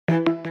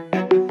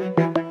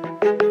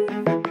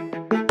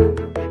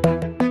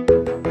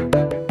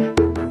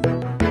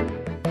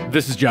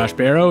This is Josh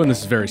Barrow, and this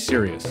is Very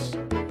Serious,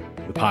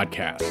 the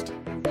podcast.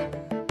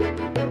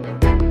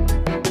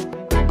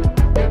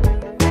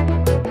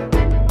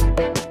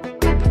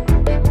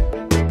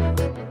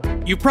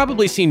 You've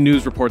probably seen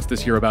news reports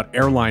this year about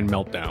airline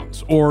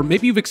meltdowns, or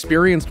maybe you've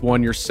experienced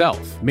one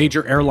yourself.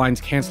 Major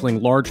airlines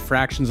canceling large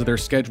fractions of their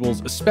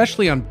schedules,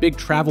 especially on big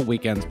travel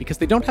weekends, because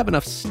they don't have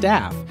enough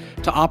staff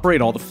to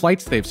operate all the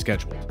flights they've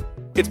scheduled.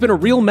 It's been a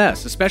real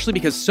mess, especially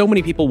because so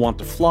many people want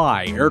to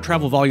fly. Air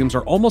travel volumes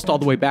are almost all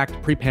the way back to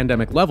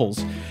pre-pandemic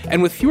levels.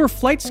 And with fewer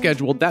flights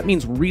scheduled, that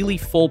means really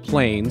full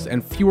planes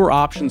and fewer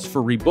options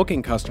for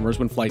rebooking customers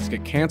when flights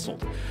get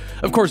canceled.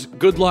 Of course,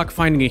 good luck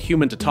finding a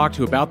human to talk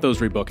to about those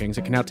rebookings.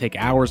 It can now take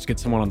hours to get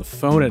someone on the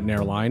phone at an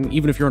airline,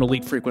 even if you're an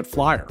elite frequent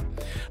flyer.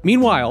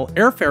 Meanwhile,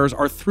 airfares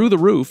are through the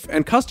roof,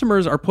 and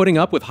customers are putting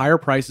up with higher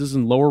prices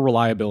and lower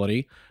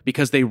reliability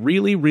because they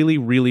really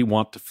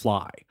want to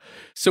fly.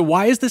 So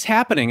why is this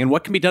happening, and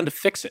what can be done to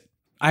fix it?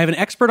 I have an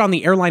expert on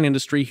the airline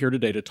industry here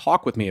today to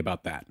talk with me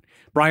about that.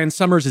 Brian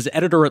Summers is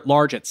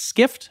editor-at-large at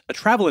Skift, a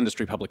travel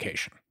industry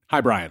publication.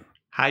 Hi, Brian.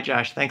 Hi,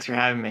 Josh. Thanks for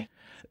having me.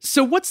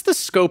 So what's the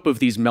scope of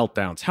these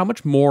meltdowns? How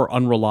much more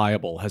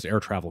unreliable has air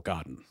travel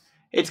gotten?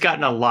 It's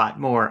gotten a lot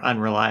more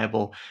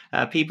unreliable.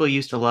 People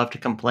used to love to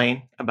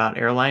complain about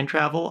airline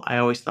travel. I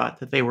always thought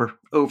that they were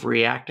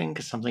overreacting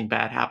because something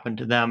bad happened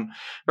to them.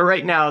 But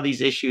right now,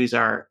 these issues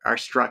are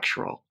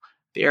structural.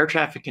 The air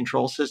traffic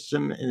control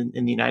system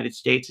in the United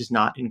States is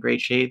not in great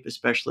shape,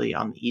 especially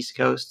on the East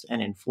Coast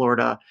and in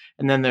Florida.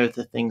 And then there are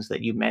the things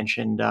that you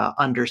mentioned,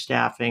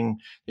 understaffing.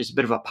 There's a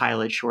bit of a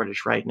pilot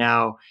shortage right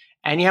now.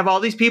 And you have all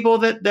these people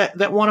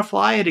that want to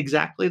fly at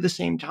exactly the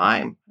same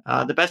time.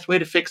 The best way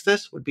to fix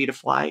this would be to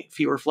fly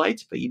fewer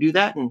flights, but you do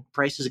that and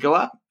prices go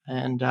up,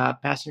 and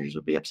passengers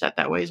would be upset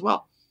that way as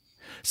well.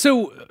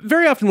 So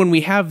very often when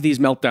we have these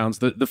meltdowns,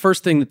 the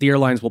first thing that the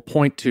airlines will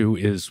point to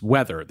is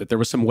weather, that there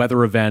was some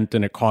weather event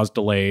and it caused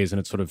delays and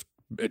it sort of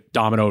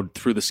dominoed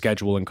through the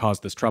schedule and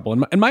caused this trouble.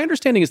 And my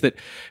understanding is that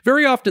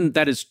very often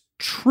that is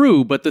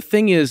true, but the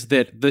thing is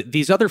that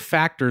these other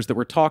factors that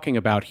we're talking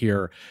about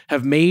here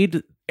have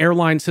made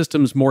airline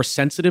systems more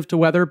sensitive to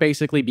weather,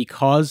 basically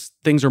because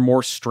things are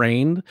more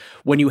strained.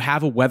 When you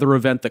have a weather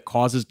event that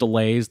causes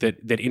delays, that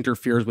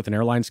interferes with an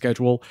airline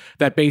schedule,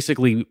 that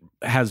basically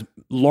has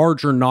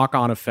larger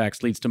knock-on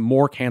effects, leads to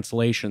more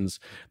cancellations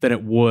than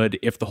it would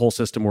if the whole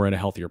system were in a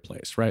healthier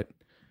place, right?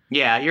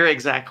 Yeah, you're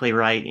exactly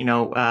right. You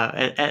know,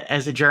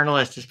 as a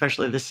journalist,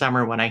 especially this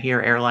summer, when I hear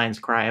airlines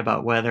cry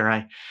about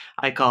weather,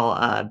 I call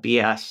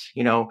BS.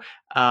 You know,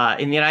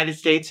 in the United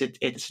States,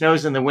 it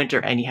snows in the winter,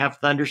 and you have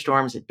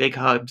thunderstorms at big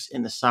hubs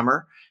in the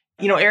summer.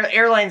 You know,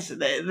 airlines,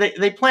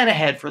 they plan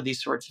ahead for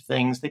these sorts of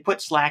things. They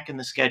put slack in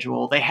the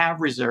schedule. They have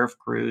reserve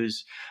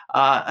crews.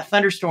 A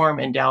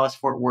thunderstorm in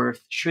Dallas-Fort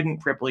Worth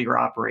shouldn't cripple your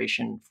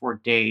operation for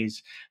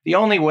days. The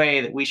only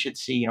way that we should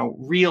see, you know,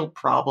 real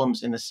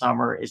problems in the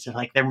summer is if,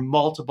 like, there are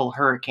multiple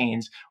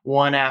hurricanes,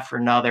 one after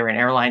another, and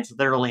airlines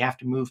literally have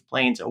to move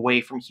planes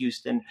away from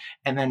Houston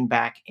and then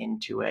back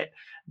into it.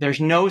 There's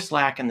no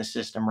slack in the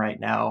system right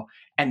now,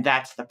 and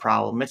that's the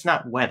problem. It's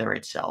not weather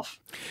itself.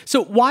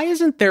 So why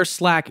isn't there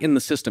slack in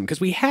the system? Because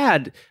we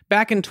had,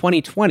 back in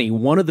 2020,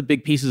 one of the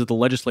big pieces of the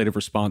legislative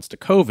response to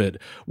COVID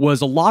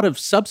was a lot of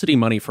subsidy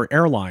money for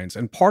airlines.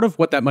 And part of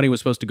what that money was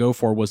supposed to go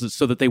for was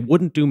so that they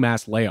wouldn't do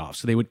mass layoffs.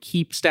 So they would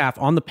keep staff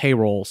on the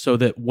payroll so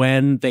that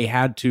when they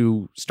had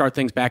to start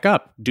things back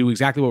up, do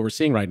exactly what we're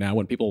seeing right now,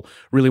 when people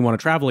really want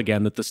to travel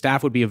again, that the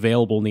staff would be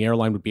available and the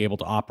airline would be able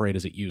to operate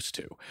as it used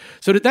to.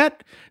 So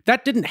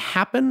that didn't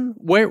happen?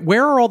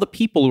 Where are all the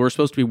people who are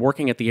supposed to be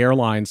working at the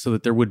airlines so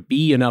that there would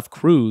be enough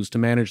crews to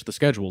manage the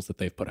schedules that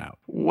they've put out?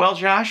 Well,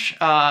 Josh,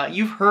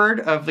 you've heard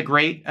of the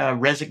great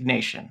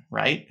resignation,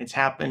 right? It's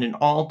happened in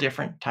all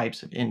different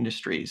types of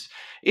industries.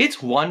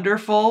 It's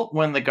wonderful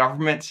when the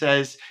government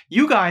says,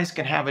 you guys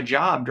can have a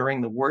job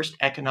during the worst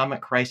economic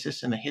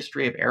crisis in the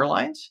history of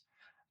airlines.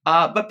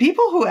 But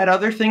people who had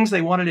other things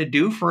they wanted to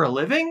do for a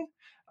living,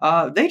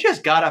 they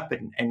just got up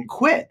and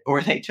quit, or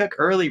they took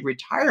early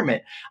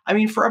retirement. I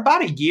mean, for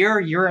about a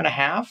year and a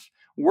half,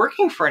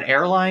 working for an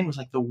airline was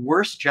like the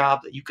worst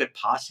job that you could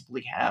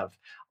possibly have.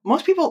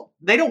 Most people,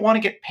 they don't want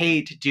to get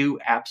paid to do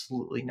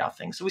absolutely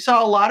nothing. So we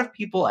saw a lot of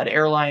people at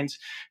airlines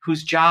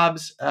whose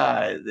jobs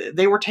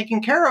they were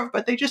taken care of,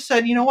 but they just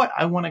said, you know what,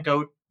 I want to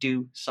go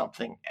do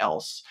something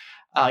else.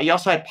 You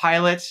also had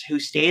pilots who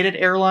stayed at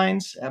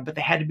airlines, but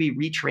they had to be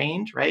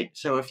retrained, right?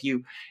 So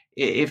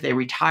if they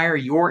retire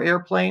your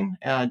airplane,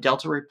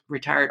 Delta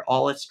retired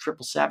all its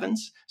 777s.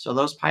 So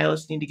those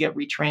pilots need to get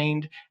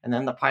retrained. And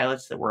then the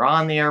pilots that were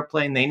on the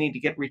airplane, they need to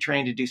get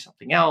retrained to do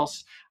something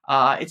else.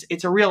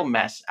 It's a real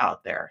mess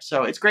out there.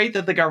 So it's great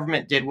that the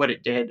government did what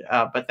it did,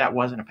 but that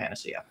wasn't a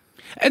panacea.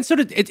 And so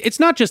it's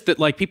not just that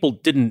like people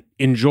didn't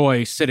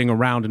enjoy sitting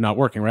around and not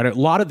working, right? A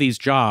lot of these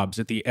jobs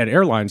at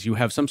airlines, you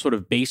have some sort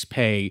of base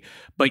pay,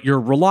 but you're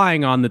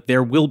relying on that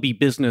there will be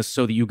business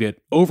so that you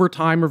get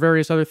overtime or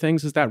various other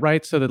things. Is that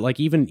right? So that like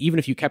even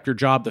if you kept your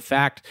job, the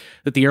fact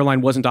that the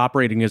airline wasn't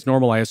operating as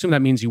normal, I assume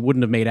that means you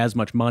wouldn't have made as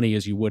much money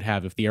as you would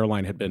have if the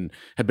airline had been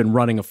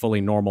running a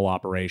fully normal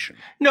operation.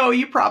 No,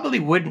 you probably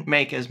wouldn't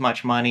make as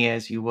much money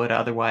as you would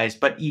otherwise.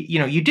 But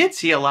you did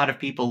see a lot of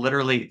people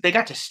literally they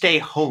got to stay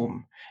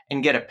home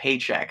and get a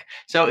paycheck.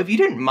 So if you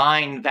didn't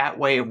mind that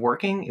way of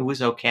working, it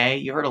was okay.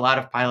 You heard a lot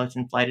of pilots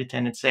and flight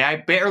attendants say, "I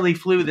barely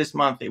flew this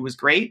month. It was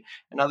great."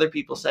 And other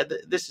people said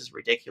that this is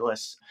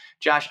ridiculous.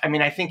 Josh, I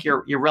mean, I think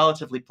you're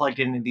relatively plugged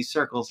into these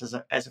circles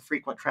as a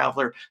frequent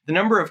traveler. The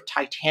number of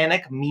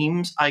Titanic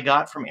memes I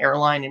got from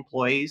airline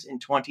employees in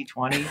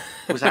 2020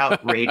 was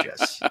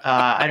outrageous.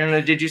 I don't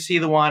know. Did you see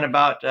the one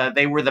about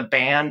they were the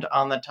band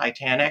on the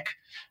Titanic?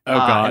 Oh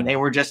God.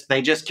 And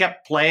they just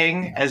kept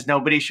playing as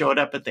nobody showed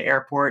up at the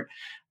airport.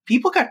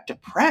 People got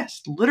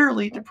depressed,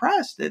 literally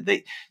depressed.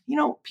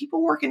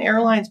 People work in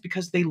airlines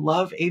because they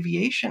love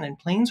aviation, and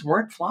planes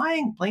weren't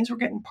flying. Planes were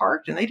getting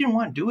parked and they didn't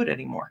want to do it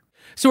anymore.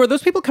 So are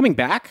those people coming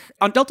back?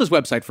 On Delta's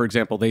website, for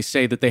example, they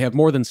say that they have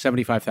more than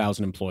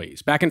 75,000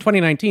 employees. Back in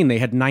 2019, they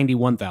had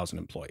 91,000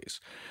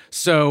 employees.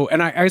 So,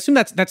 and I assume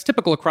that's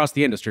typical across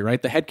the industry,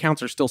 right? The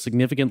headcounts are still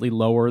significantly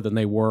lower than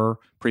they were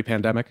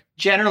pre-pandemic?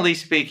 Generally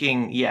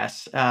speaking,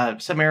 yes.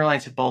 Some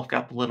airlines have bulked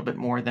up a little bit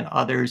more than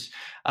others.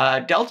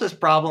 Delta's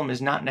problem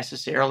is not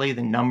necessarily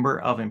the number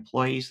of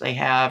employees they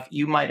have.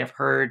 You might have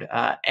heard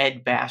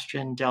Ed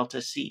Bastian, Delta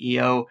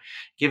CEO,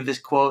 give this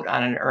quote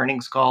on an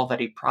earnings call that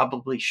he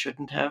probably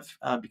shouldn't have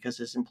because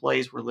his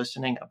employees were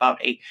listening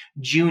about a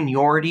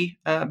juniority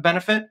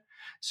benefit.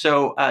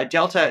 So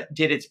Delta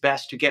did its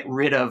best to get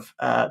rid of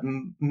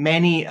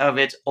many of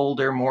its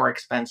older, more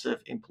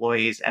expensive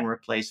employees and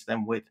replace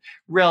them with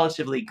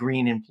relatively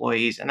green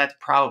employees. And that's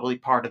probably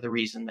part of the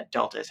reason that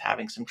Delta is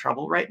having some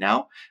trouble right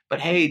now. But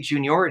hey,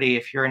 juniority,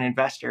 if you're an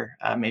investor,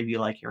 maybe you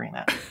like hearing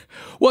that.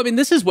 Well, I mean,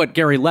 this is what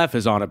Gary Leff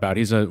is on about.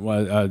 He's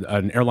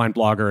an airline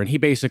blogger, and he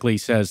basically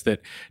says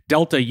that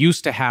Delta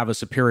used to have a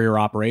superior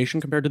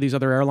operation compared to these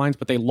other airlines,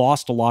 but they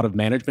lost a lot of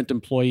management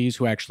employees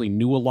who actually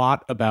knew a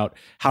lot about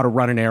how to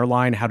run an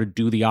airline, how to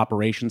do the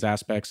operations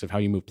aspects of how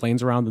you move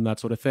planes around and that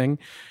sort of thing.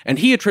 And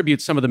he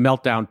attributes some of the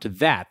meltdown to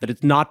that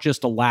it's not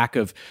just a lack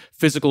of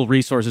physical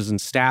resources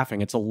and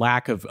staffing, it's a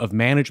lack of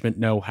management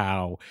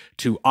know-how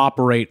to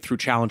operate through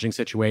challenging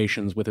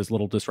situations with as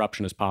little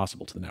disruption as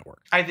possible to the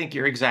network. I think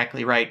you're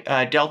exactly right.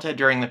 Delta,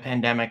 during the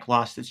pandemic,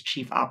 lost its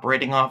chief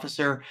operating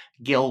officer,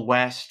 Gil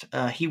West.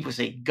 He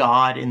was a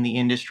god in the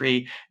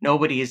industry.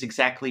 Nobody is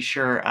exactly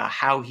sure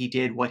how he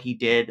did what he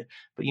did.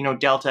 But,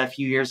 Delta a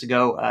few years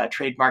ago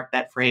trademarked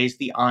that phrase,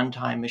 the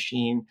on-time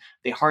machine.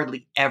 They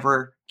hardly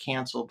ever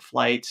canceled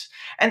flights.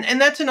 And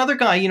that's another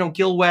guy,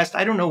 Gil West.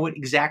 I don't know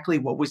exactly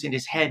what was in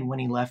his head when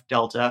he left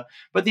Delta,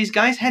 but these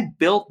guys had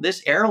built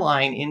this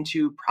airline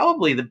into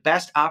probably the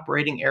best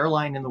operating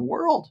airline in the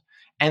world.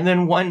 And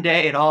then one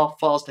day it all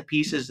falls to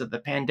pieces of the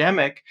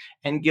pandemic.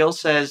 And Gil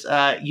says,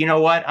 you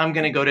know what? I'm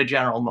going to go to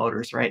General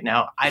Motors right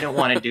now. I don't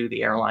want to do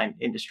the airline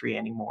industry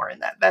anymore.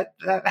 And that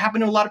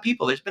happened to a lot of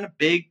people. There's been a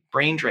big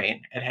brain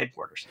drain at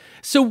headquarters.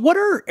 So what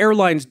are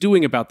airlines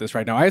doing about this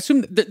right now? I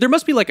assume there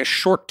must be like a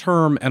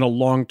short-term and a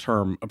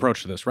long-term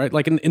approach to this, right?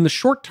 Like in the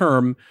short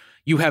term,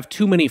 you have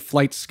too many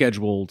flights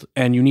scheduled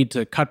and you need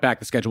to cut back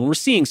the schedule. And we're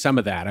seeing some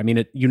of that. I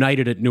mean,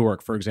 United at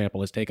Newark, for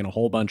example, has taken a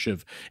whole bunch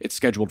of its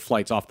scheduled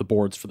flights off the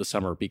boards for the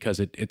summer because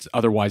it's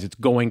otherwise it's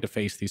going to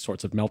face these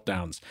sorts of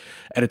meltdowns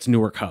at its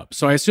Newark hub.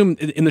 So I assume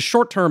in the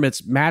short term,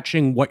 it's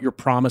matching what you're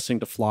promising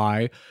to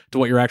fly to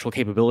what your actual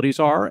capabilities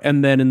are.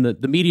 And then in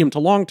the medium to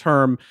long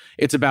term,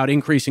 it's about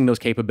increasing those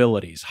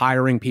capabilities,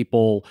 hiring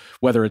people,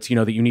 whether it's,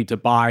 that you need to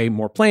buy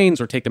more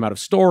planes or take them out of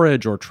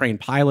storage or train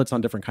pilots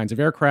on different kinds of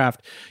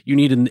aircraft. You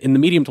need in the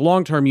medium to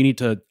long term, you need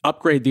to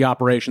upgrade the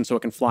operation so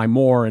it can fly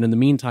more. And in the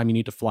meantime, you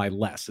need to fly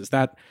less. Is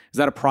that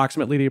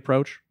approximately the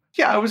approach?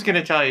 Yeah, I was going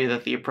to tell you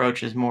that the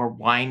approach is more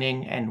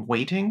whining and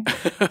waiting.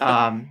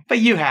 But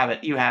you have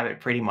it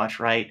pretty much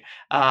right.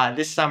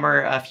 This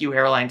summer, a few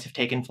airlines have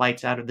taken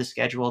flights out of the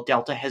schedule.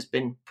 Delta has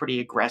been pretty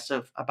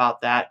aggressive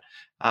about that.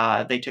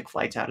 They took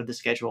flights out of the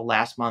schedule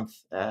last month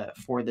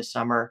for the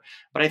summer.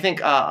 But I think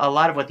a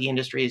lot of what the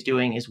industry is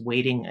doing is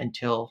waiting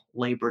until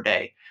Labor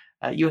Day.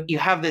 You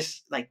have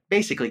this like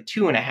basically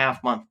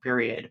 2.5 month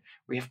period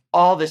where you have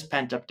all this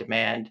pent up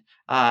demand.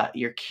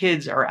 Your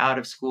kids are out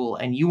of school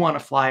and you want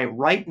to fly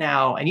right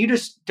now, and you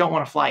just don't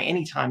want to fly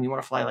anytime. You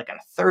want to fly like on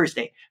a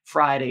Thursday,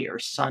 Friday, or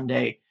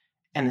Sunday,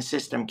 and the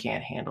system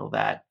can't handle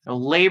that. So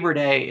Labor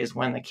Day is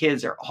when the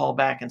kids are all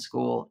back in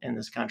school in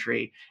this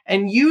country,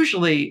 and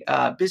usually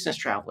business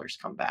travelers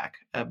come back.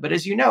 But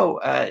as you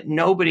know,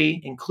 nobody,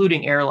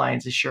 including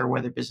airlines, is sure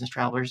whether business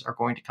travelers are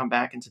going to come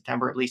back in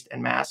September, at least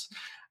en masse.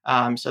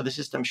 So the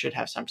system should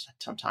have some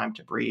time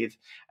to breathe.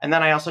 And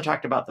then I also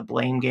talked about the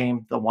blame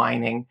game, the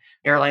whining.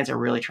 Airlines are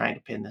really trying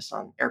to pin this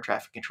on air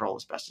traffic control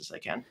as best as they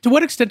can. To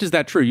what extent is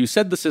that true? You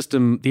said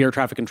the air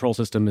traffic control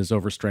system is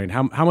overstrained.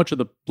 How much of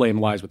the blame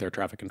lies with air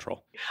traffic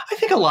control? I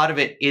think a lot of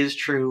it is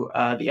true.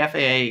 The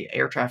FAA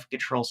air traffic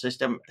control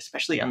system,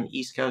 especially on the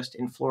East Coast,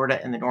 in Florida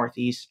and the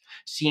Northeast,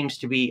 seems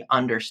to be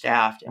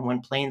understaffed. And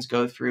when planes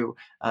go through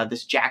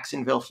this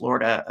Jacksonville,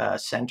 Florida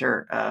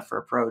center for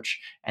approach,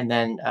 and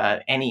then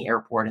any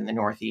airport in the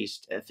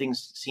Northeast,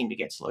 things seem to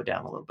get slowed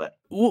down a little bit.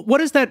 What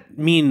does that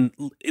mean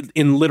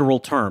in literal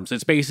terms?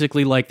 It's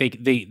basically like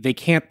they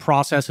can't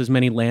process as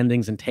many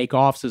landings and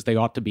takeoffs as they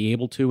ought to be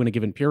able to in a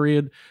given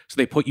period. So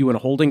they put you in a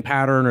holding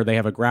pattern, or they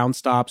have a ground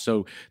stop,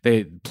 so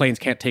the planes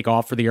can't take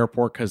off for the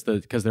airport because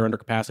they're under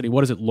capacity.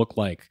 What does it look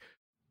like?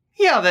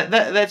 Yeah,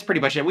 that's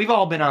pretty much it. We've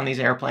all been on these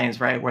airplanes,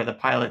 right, where the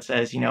pilot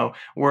says,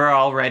 we're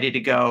all ready to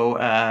go,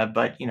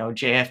 but,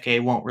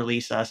 JFK won't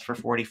release us for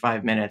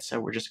 45 minutes, so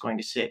we're just going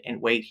to sit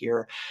and wait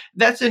here.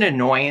 That's an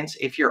annoyance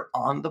if you're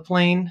on the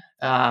plane,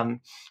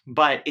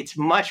 but it's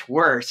much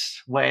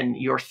worse when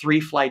you're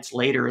 3 flights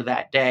later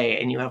that day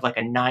and you have like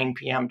a 9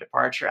 p.m.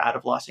 departure out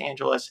of Los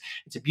Angeles.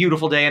 It's a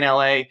beautiful day in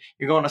LA.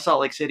 You're going to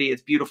Salt Lake City.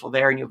 It's beautiful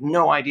there, and you have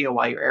no idea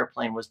why your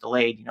airplane was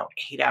delayed,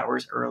 8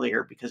 hours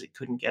earlier because it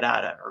couldn't get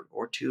out of,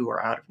 or 2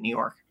 or out of New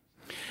York.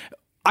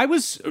 I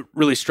was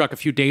really struck a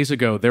few days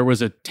ago. There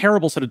was a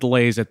terrible set of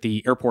delays at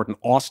the airport in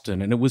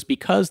Austin, and it was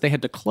because they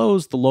had to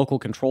close the local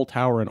control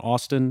tower in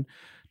Austin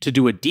to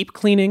do a deep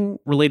cleaning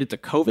related to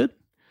COVID.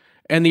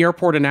 And the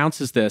airport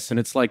announces this, and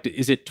it's like,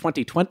 is it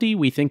 2020?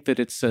 We think that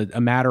it's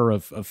a matter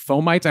of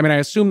fomites. I mean, I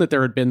assume that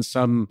there had been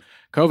some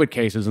COVID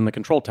cases in the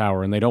control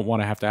tower, and they don't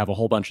want to have a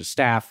whole bunch of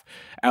staff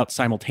out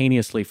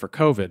simultaneously for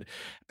COVID.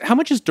 How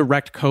much is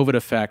direct COVID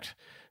effect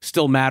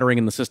still mattering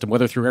in the system,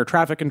 whether through air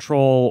traffic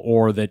control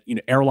or that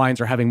airlines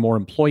are having more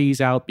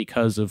employees out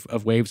because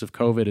of waves of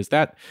COVID? Is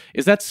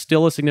that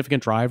still a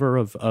significant driver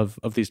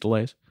of these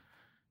delays?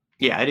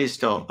 Yeah, it is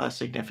still a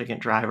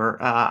significant driver.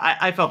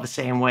 I felt the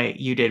same way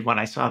you did when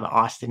I saw the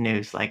Austin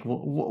news. Like,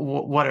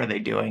 what are they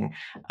doing?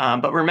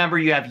 But remember,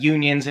 you have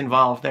unions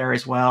involved there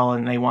as well,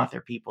 and they want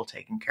their people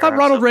taken care of. I thought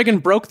Ronald Reagan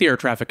broke the air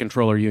traffic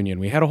controller union.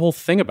 We had a whole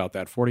thing about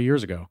that 40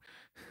 years ago.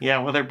 Yeah,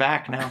 well, they're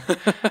back now.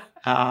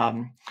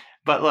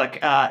 But look,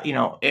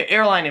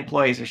 airline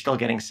employees are still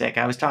getting sick.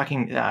 I was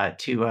talking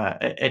to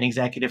an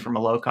executive from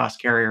a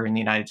low-cost carrier in the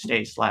United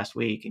States last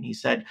week, and he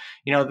said,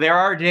 there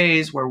are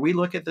days where we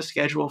look at the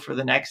schedule for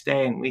the next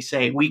day and we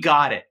say, we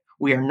got it.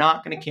 We are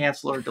not going to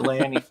cancel or delay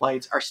any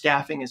flights. Our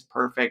staffing is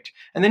perfect.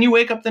 And then you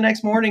wake up the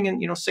next morning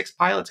and, 6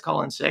 pilots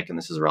call in sick, and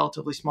this is a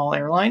relatively small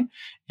airline,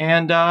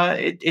 and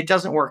it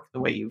doesn't work the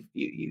way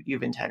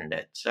you've intended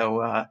it.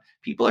 So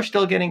people are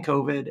still getting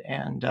COVID,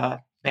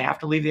 and they have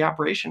to leave the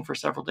operation for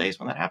several days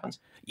when that happens.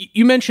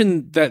 You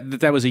mentioned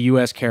that was a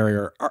U.S.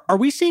 carrier. Are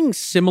we seeing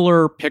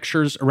similar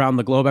pictures around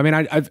the globe? I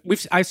mean,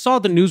 I saw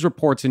the news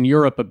reports in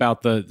Europe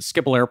about the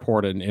Schiphol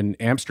Airport in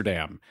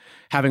Amsterdam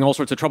having all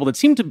sorts of trouble.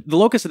 The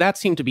locus of that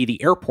seemed to be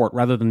the airport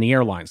rather than the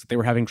airlines. They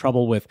were having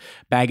trouble with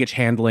baggage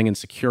handling and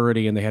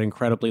security, and they had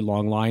incredibly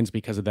long lines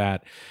because of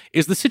that.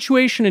 Is the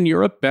situation in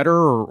Europe better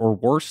or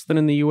worse than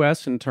in the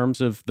U.S. in terms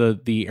of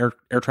the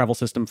air travel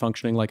system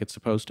functioning like it's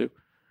supposed to?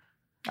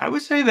 I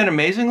would say that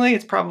amazingly,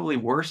 it's probably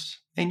worse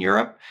in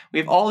Europe. We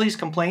have all these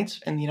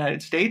complaints in the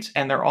United States,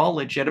 and they're all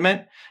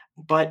legitimate,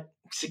 but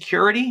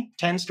security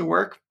tends to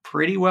work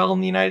pretty well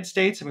in the United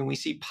States. I mean, we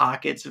see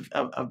pockets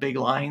of big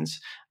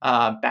lines.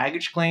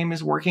 Baggage claim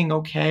is working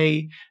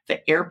okay.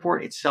 The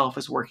airport itself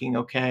is working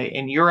okay.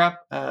 In Europe,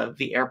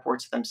 the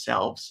airports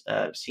themselves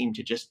seem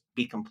to just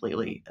be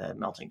completely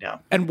melting down.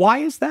 And why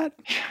is that?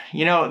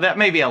 That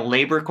may be a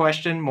labor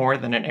question more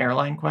than an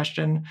airline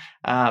question.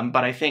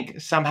 But I think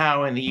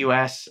somehow in the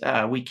U.S.,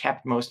 we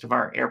kept most of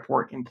our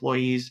airport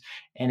employees.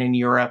 And in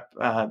Europe,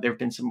 there've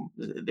been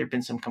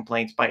some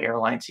complaints by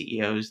airline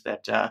CEOs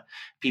that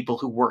people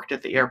who worked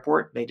at the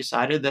airport, they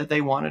decided that they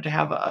wanted to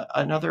have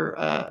another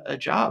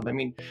job. I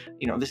mean,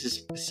 this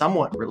is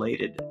somewhat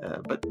related,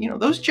 but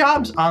those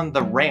jobs on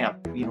the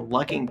ramp,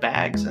 lugging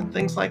bags and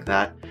things like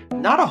that,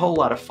 not a whole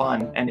lot of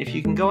fun. And if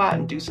you can go out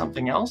and do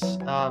something else,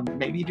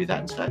 maybe you do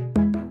that instead.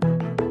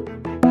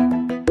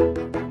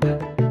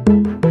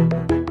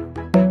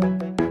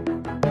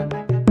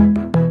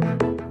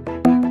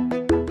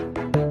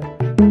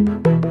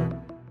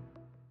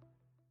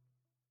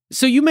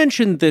 So you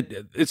mentioned that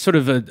it's sort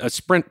of a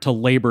sprint to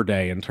Labor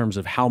Day in terms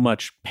of how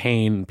much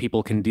pain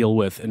people can deal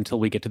with until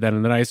we get to that.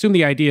 And then I assume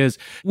the idea is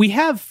we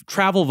have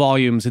travel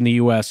volumes in the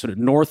U.S. sort of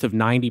north of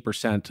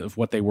 90% of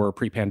what they were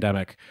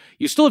pre-pandemic.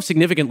 You still have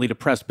significantly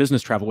depressed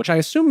business travel, which I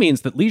assume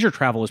means that leisure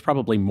travel is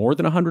probably more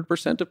than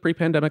 100% of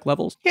pre-pandemic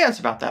levels. Yeah, it's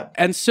about that.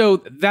 And so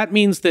that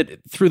means that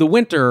through the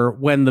winter,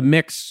 when the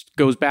mix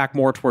goes back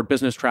more toward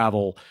business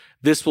travel,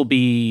 this will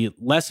be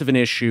less of an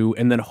issue.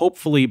 And then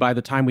hopefully by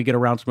the time we get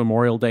around to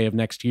Memorial Day of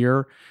next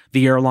year,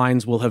 the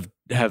airlines will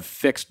have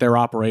fixed their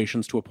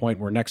operations to a point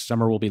where next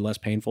summer will be less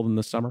painful than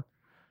this summer.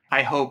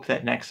 I hope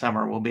that next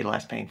summer will be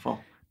less painful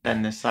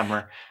than this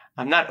summer.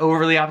 I'm not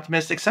overly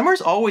optimistic.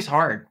 Summer's always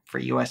hard for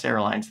U.S.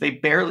 airlines. They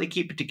barely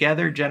keep it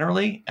together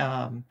generally.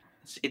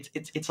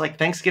 It's like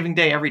Thanksgiving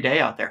Day every day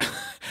out there.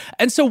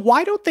 And so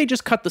why don't they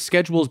just cut the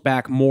schedules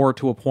back more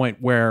to a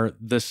point where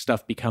this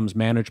stuff becomes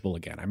manageable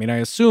again? I mean, I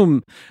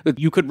assume that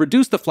you could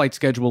reduce the flight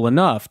schedule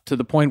enough to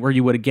the point where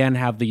you would again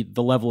have the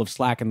level of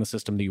slack in the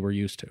system that you were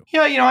used to.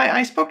 Yeah,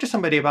 I spoke to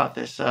somebody about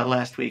this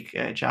last week,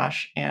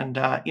 Josh, and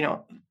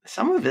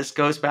some of this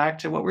goes back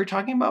to what we were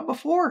talking about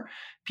before.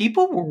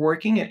 People were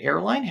working at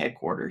airline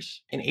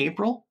headquarters in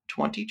April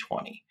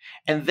 2020,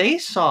 and they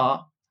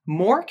saw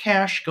more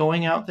cash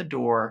going out the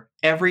door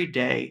every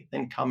day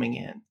than coming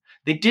in.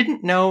 They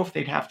didn't know if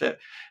they'd have to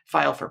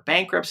file for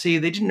bankruptcy.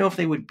 They didn't know if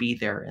they would be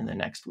there in the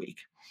next week.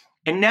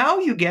 And now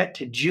you get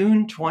to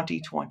June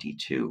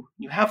 2022.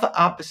 You have the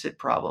opposite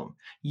problem.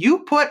 You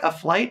put a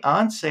flight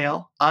on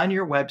sale on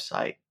your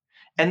website,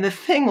 and the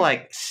thing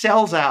like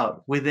sells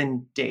out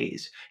within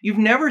days. You've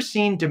never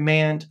seen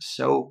demand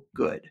so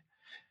good.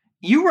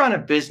 You run a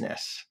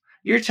business.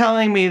 You're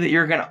telling me that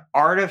you're going to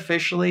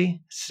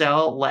artificially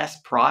sell less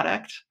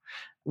product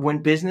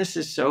when business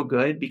is so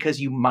good because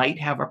you might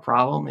have a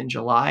problem in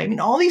July? I mean,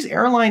 all these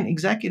airline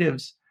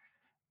executives,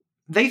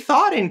 they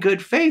thought in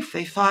good faith,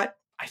 they thought,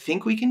 I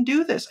think we can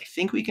do this. I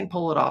think we can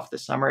pull it off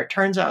this summer. It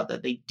turns out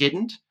that they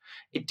didn't.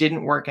 It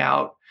didn't work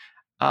out.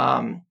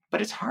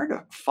 But it's hard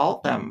to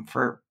fault them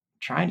for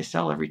trying to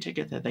sell every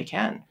ticket that they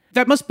can.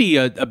 That must be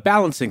a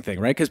balancing thing,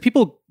 right? Because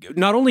people,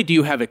 not only do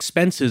you have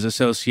expenses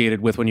associated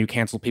with when you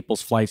cancel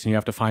people's flights and you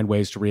have to find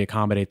ways to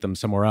reaccommodate them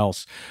somewhere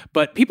else,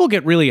 but people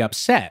get really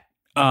upset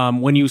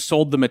when you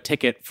sold them a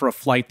ticket for a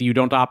flight that you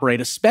don't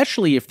operate,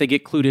 especially if they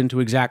get clued into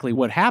exactly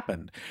what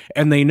happened.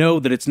 And they know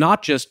that it's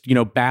not just,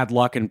 bad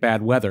luck and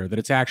bad weather, that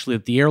it's actually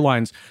that the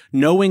airlines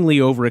knowingly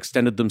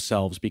overextended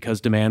themselves because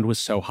demand was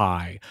so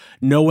high,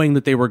 knowing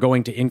that they were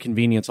going to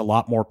inconvenience a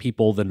lot more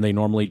people than they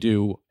normally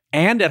do,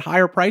 and at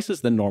higher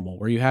prices than normal,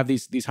 where you have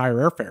these higher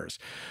airfares.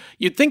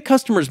 You'd think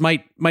customers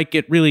might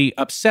get really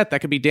upset. That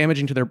could be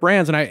damaging to their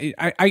brands. And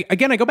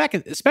I go back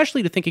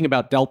especially to thinking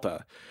about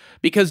Delta,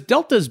 because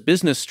Delta's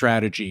business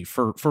strategy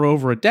for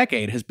over a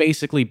decade has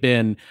basically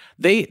been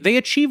they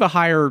achieve a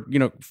higher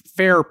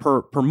fare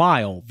per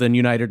mile than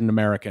United and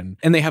American,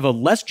 and they have a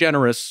less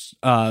generous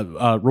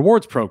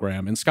rewards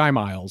program in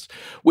SkyMiles,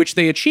 which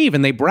they achieve,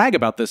 and they brag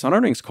about this on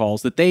earnings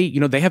calls, that they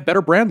have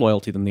better brand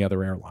loyalty than the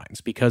other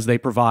airlines because they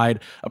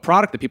provide a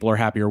product that people are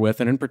happier with,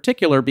 and in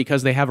particular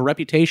because they have a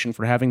reputation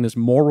for having this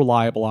more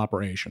reliable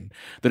operation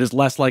that is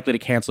less likely to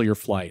cancel your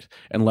flight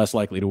and less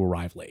likely to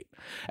arrive late.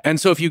 And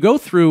so if you go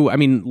through,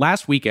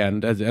 last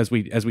weekend, as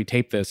we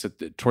tape this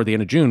toward the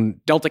end of June,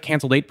 Delta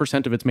canceled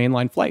 8% of its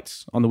mainline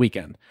flights on the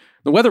weekend.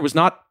 The weather was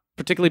not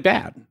particularly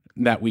bad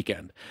that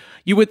weekend.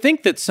 You would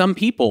think that some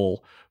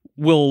people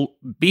will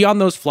be on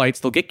those flights,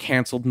 they'll get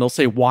canceled, and they'll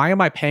say, why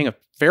am I paying a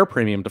fare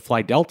premium to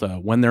fly Delta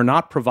when they're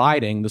not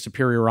providing the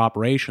superior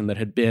operation that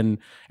had been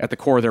at the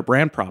core of their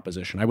brand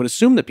proposition? I would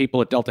assume that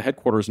people at Delta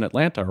headquarters in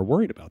Atlanta are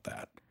worried about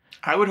that.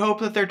 I would hope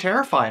that they're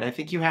terrified. I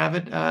think you have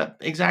it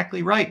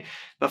exactly right.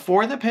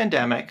 Before the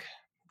pandemic,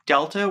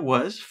 Delta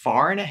was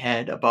far and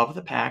ahead above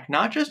the pack,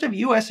 not just of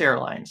U.S.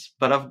 airlines,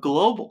 but of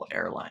global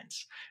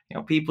airlines.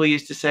 People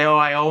used to say,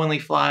 I only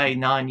fly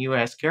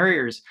non-U.S.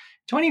 carriers.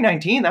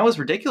 2019, that was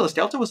ridiculous.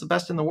 Delta was the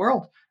best in the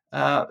world.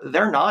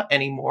 They're not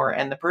anymore.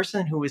 And the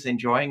person who is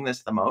enjoying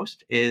this the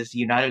most is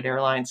United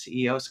Airlines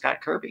CEO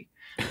Scott Kirby.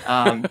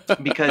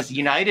 Because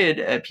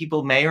United,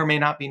 people may or may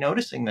not be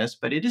noticing this,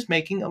 but it is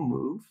making a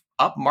move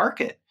up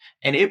market,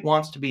 and it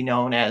wants to be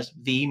known as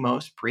the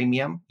most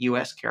premium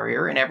U.S.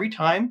 carrier. And every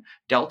time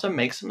Delta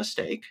makes a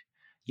mistake,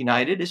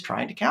 United is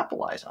trying to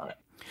capitalize on it.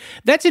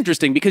 That's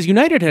interesting because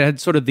United had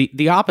sort of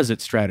the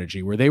opposite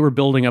strategy where they were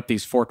building up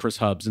these fortress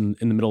hubs in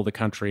the middle of the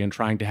country and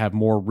trying to have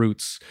more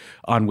routes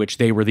on which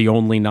they were the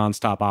only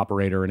nonstop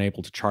operator and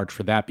able to charge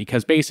for that.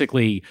 Because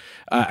basically,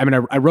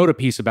 I wrote a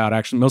piece about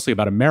actually mostly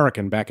about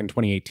American back in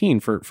 2018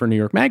 for New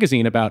York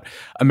Magazine about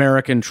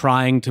American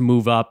trying to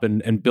move up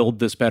and build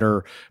this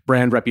better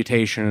brand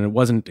reputation, and it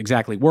wasn't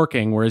exactly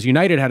working. Whereas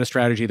United had a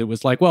strategy that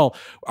was like, well,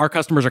 our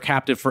customers are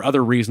captive for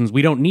other reasons.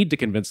 We don't need to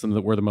convince them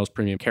that we're the most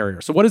premium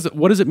carrier. So what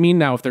does it mean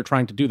now if they're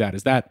trying to do that?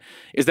 Is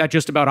that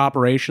just about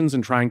operations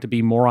and trying to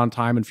be more on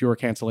time and fewer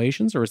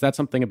cancellations, or is that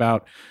something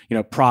about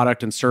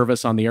product and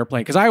service on the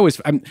airplane?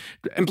 Because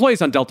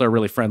employees on Delta are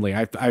really friendly.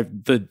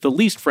 The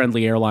least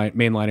friendly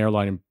mainline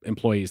airline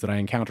employees that I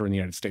encounter in the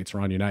United States are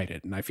on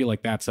United, and I feel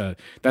like that's a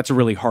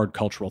really hard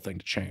cultural thing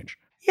to change.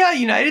 Yeah,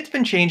 United's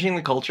been changing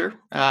the culture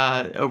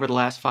over the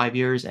last 5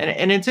 years.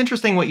 And it's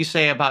interesting what you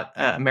say about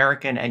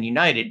American and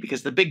United,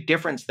 because the big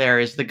difference there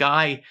is the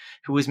guy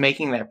who was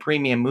making that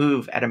premium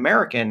move at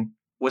American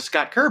was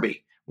Scott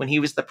Kirby when he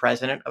was the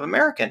president of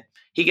American.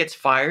 He gets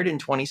fired in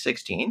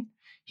 2016.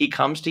 He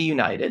comes to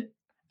United.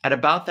 At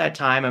about that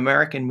time,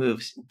 American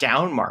moves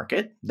down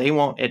market. They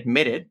won't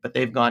admit it, but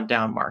they've gone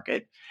down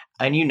market.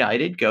 And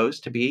United goes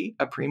to be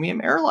a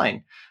premium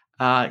airline.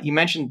 You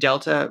mentioned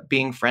Delta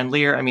being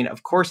friendlier. I mean,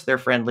 of course they're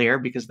friendlier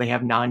because they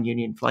have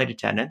non-union flight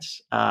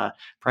attendants,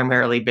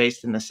 primarily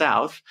based in the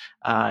South.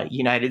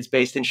 United's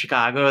based in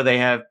Chicago. They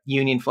have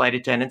union flight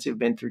attendants who've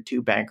been through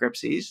 2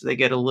 bankruptcies. They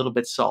get a little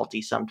bit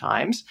salty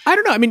sometimes. I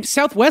don't know. I mean,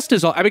 Southwest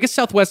is, I guess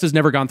Southwest has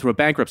never gone through a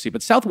bankruptcy,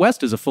 but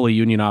Southwest is a fully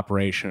union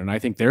operation. And I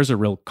think there's a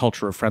real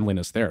culture of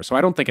friendliness there. So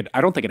I don't think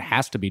it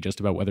has to be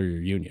just about whether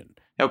you're union.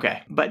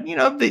 Okay. But,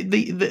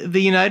 the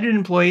United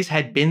employees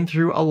had been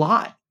through a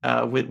lot.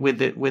 With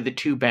the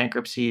 2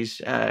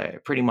 bankruptcies,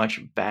 pretty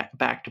much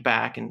back to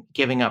back, and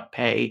giving up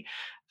pay.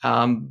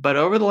 But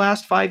over the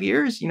last 5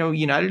 years,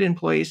 United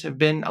employees have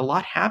been a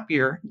lot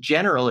happier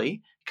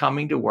generally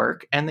coming to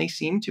work, and they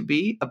seem to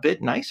be a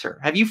bit nicer.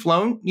 Have you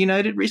flown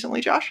United recently,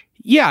 Josh?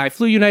 Yeah, I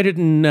flew United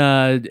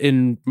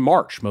in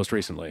March most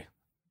recently.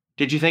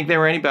 Did you think they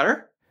were any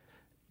better?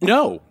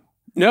 No.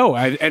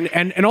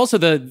 And also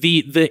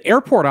the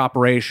airport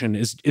operation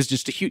is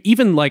just a huge.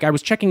 Even like I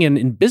was checking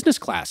in business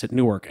class at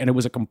Newark, and it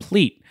was a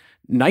complete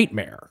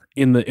nightmare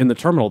in the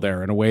terminal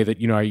there in a way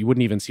that you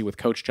wouldn't even see with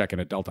coach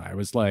check-in at Delta. I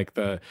was like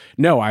I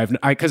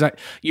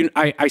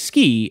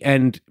ski,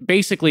 and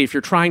basically if you're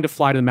trying to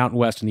fly to the Mountain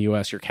West in the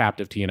U.S., you're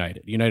captive to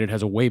United. United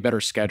has a way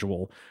better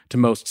schedule to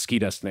most ski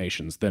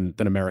destinations than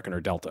American or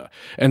Delta,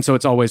 and so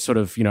it's always sort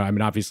of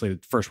obviously the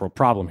first world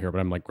problem here, but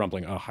I'm like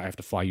grumbling, oh, I have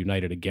to fly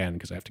United again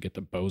because I have to get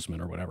to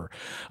Bozeman or whatever,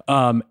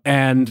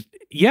 and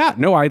yeah,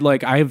 no, I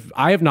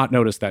have not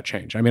noticed that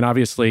change. I mean,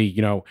 obviously,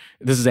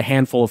 this is a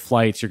handful of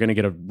flights. You're going to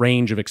get a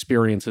range of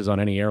experiences on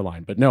any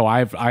airline, but no, I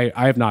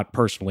have not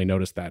personally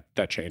noticed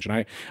that change.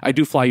 And I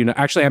do fly United.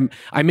 Actually,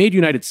 I made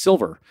United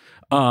Silver,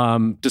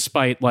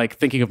 despite like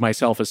thinking of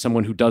myself as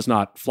someone who does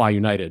not fly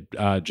United,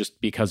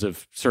 just because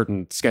of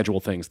certain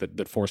schedule things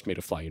that forced me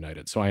to fly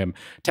United. So I am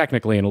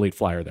technically an elite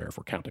flyer there if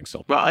we're counting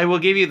Silver. Well, I will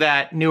give you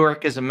that.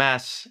 Newark is a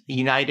mess.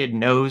 United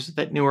knows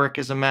that Newark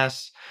is a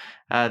mess.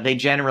 They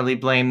generally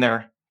blame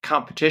their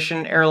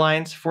competition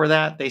airlines for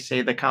that. They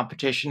say the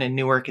competition in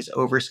Newark is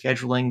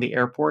overscheduling the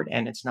airport,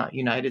 and it's not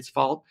United's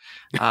fault.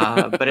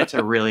 But it's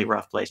a really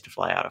rough place to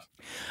fly out of.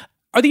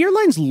 Are the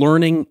airlines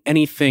learning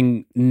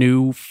anything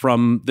new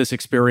from this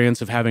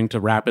experience of having to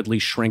rapidly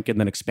shrink and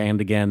then expand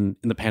again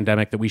in the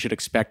pandemic, that we should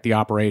expect the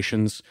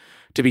operations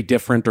to be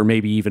different or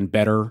maybe even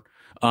better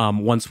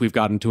once we've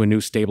gotten to a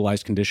new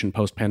stabilized condition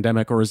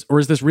post-pandemic? Or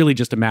is this really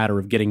just a matter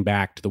of getting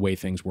back to the way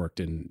things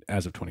worked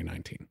as of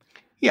 2019?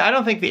 Yeah, I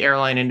don't think the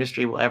airline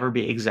industry will ever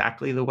be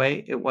exactly the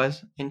way it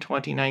was in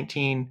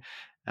 2019.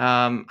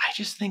 I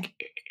just think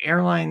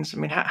airlines, I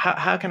mean,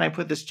 how can I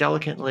put this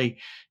delicately?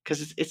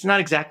 Because it's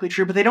not exactly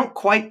true, but they don't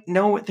quite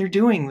know what they're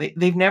doing.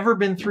 They've never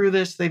been through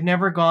this. They've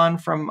never gone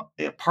from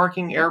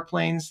parking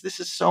airplanes. This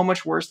is so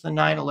much worse than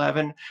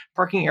 9/11,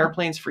 parking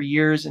airplanes for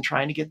years and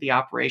trying to get the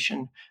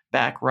operation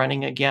back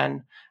running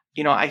again.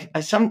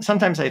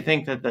 Sometimes I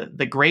think that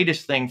the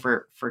greatest thing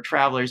for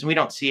travelers, and we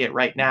don't see it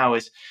right now,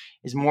 is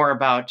more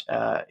about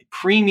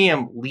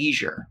premium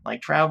leisure,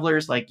 like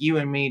travelers like you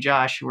and me,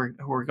 Josh, who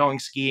are going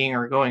skiing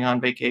or going on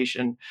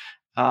vacation.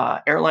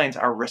 Airlines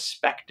are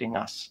respecting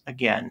us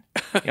again.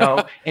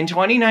 In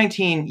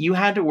 2019, you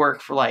had to work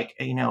for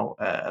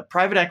a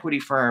private equity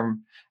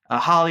firm, a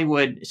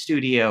Hollywood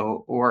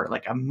studio, or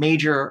like a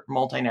major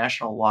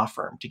multinational law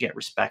firm to get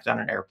respect on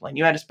an airplane.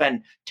 You had to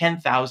spend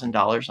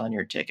 $10,000 on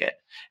your ticket.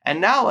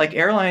 And now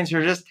airlines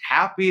are just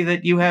happy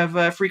that you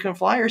have frequent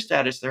flyer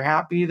status. They're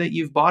happy that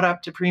you've bought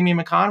up to premium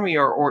economy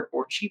or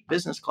cheap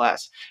business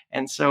class.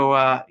 And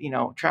so,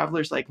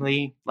 travelers like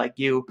me, like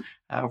you,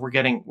 we're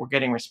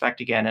getting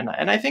respect again.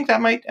 And I think that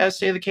might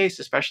stay the case,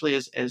 especially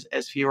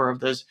as fewer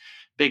of those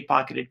big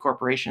pocketed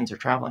corporations are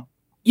traveling.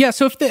 Yeah,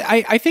 so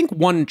I think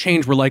one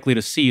change we're likely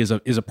to see is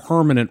a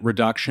permanent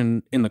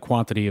reduction in the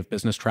quantity of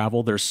business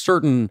travel. There's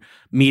certain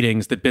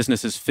meetings that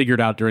businesses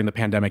figured out during the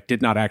pandemic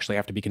did not actually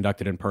have to be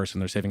conducted in person.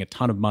 They're saving a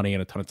ton of money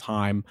and a ton of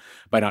time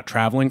by not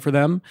traveling for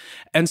them.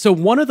 And so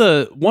one of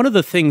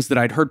the things that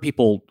I'd heard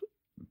people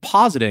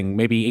positing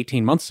maybe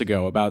 18 months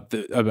ago about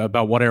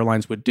what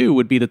airlines would do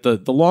would be that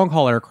the long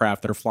haul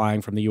aircraft that are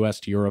flying from the US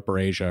to Europe or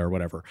Asia or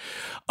whatever,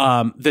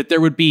 that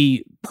there would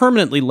be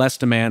permanently less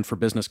demand for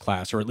business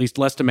class, or at least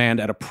less demand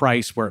at a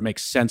price where it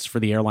makes sense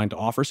for the airline to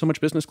offer so much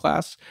business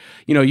class.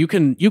 You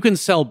can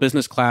sell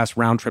business class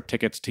round trip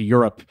tickets to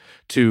Europe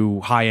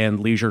to high end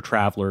leisure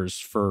travelers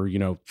for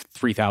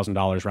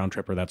 $3,000 round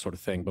trip or that sort of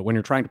thing. But when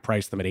you're trying to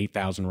price them at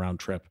 $8,000 round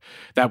trip,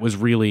 that was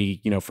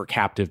really for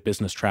captive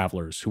business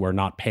travelers who are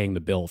not paying the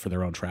bill for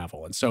their own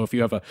travel. And so if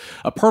you have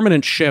a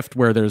permanent shift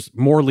where there's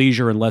more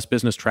leisure and less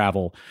business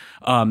travel,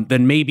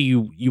 then maybe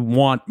you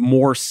want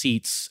more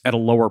seats at a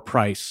lower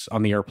price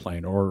on the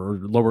airplane,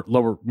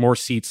 or more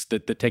seats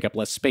that take up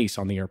less space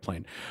on the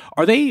airplane.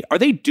 Are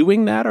they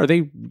doing that? Are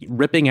they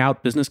ripping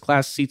out business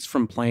class seats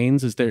from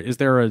planes? Is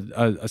there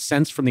a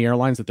sense from the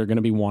airlines that they're going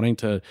to be wanting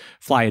to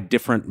fly a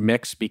different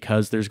mix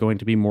because there's going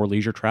to be more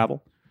leisure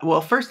travel?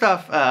 Well, first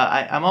off,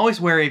 I'm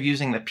always wary of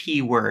using the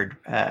P word,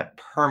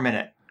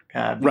 permanent.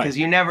 Because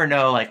you never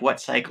know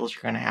what cycles are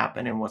going to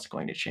happen and what's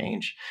going to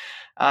change.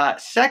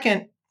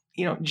 Second,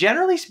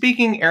 Generally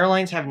speaking,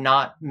 airlines have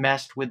not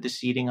messed with the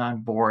seating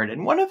on board.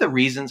 And one of the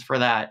reasons for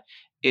that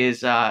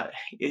is,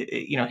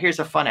 here's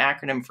a fun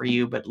acronym for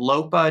you, but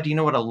LOPA. Do you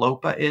know what a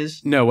LOPA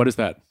is? No, what is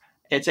that?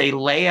 It's a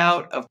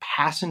layout of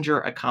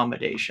passenger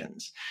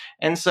accommodations.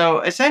 And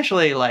so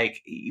essentially,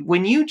 like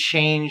when you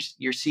change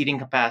your seating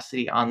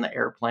capacity on the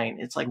airplane,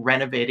 it's like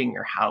renovating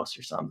your house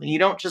or something. You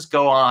don't just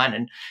go on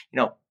and,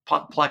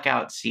 pluck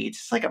out seats.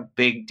 It's like a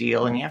big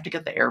deal, and you have to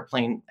get the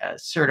airplane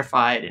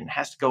certified, and it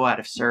has to go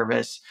out of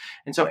service.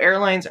 And so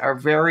airlines are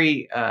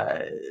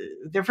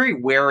they're very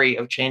wary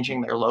of changing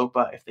their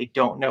LOPA if they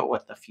don't know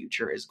what the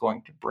future is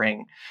going to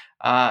bring.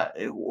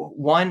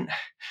 One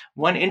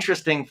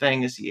interesting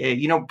thing is,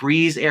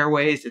 Breeze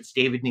Airways. It's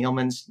David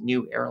Neeleman's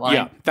new airline.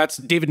 Yeah, that's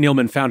David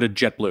Neeleman founded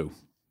JetBlue.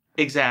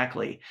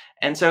 Exactly.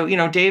 And so,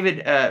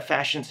 David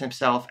fashions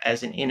himself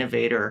as an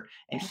innovator,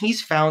 and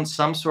he's found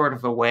some sort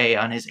of a way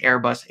on his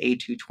Airbus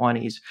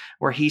A220s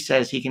where he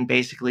says he can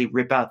basically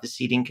rip out the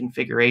seating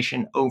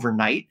configuration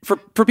overnight. For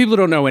people who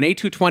don't know, an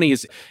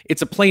A220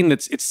 it's a plane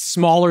it's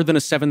smaller than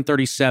a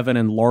 737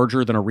 and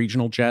larger than a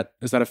regional jet.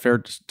 Is that a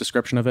fair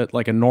description of it?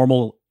 Like a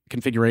normal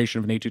configuration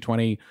of an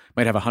A220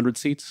 might have 100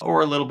 seats?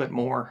 Or a little bit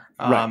more.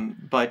 Right.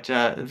 But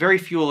very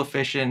fuel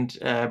efficient,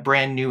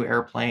 brand new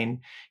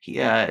airplane.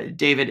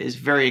 David is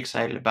very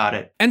excited about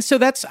it. And so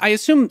I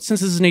assume, since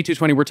this is an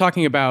A220, we're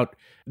talking about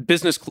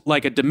business,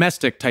 like a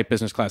domestic type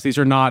business class. These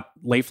are not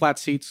lay flat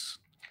seats?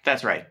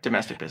 That's right.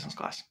 Domestic business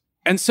class.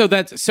 And so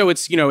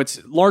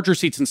it's larger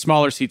seats and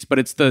smaller seats, but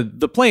it's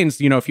the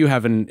planes, if you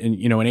have an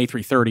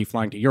A330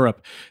 flying to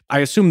Europe,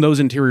 I assume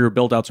those interior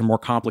build-outs are more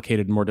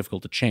complicated and more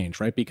difficult to change,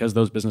 right? Because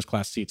those business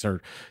class seats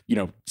are,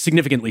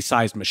 significantly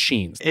sized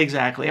machines.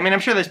 Exactly. I mean, I'm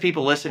sure there's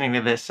people listening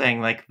to this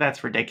saying, like,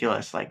 that's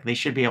ridiculous. Like, they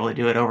should be able to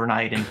do it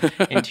overnight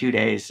in 2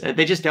 days.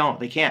 They just don't.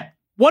 They can't.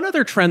 One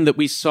other trend that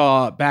we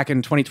saw back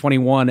in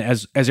 2021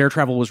 as air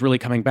travel was really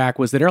coming back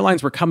was that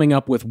airlines were coming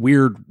up with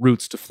weird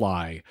routes to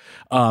fly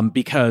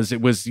because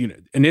it was,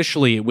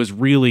 initially it was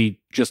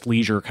really just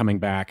leisure coming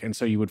back. And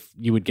so you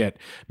would get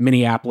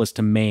Minneapolis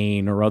to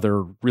Maine or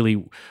other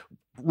really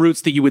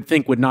routes that you would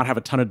think would not have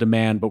a ton of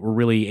demand, but were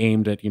really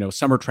aimed at,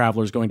 summer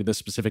travelers going to this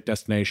specific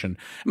destination.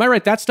 Am I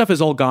right? That stuff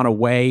has all gone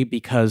away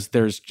because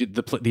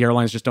the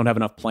airlines just don't have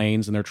enough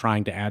planes and they're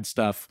trying to add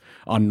stuff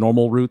on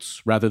normal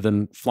routes rather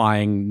than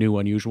flying new,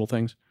 unusual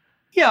things?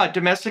 Yeah,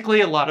 domestically,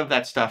 a lot of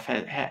that stuff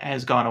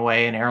has gone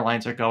away, and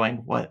airlines are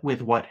going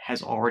with what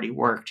has already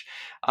worked.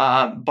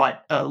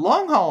 But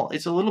long haul,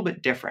 it's a little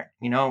bit different.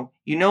 You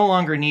no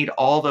longer need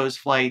all those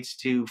flights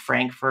to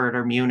Frankfurt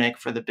or Munich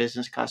for the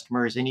business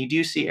customers, and you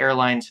do see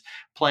airlines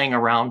playing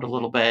around a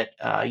little bit.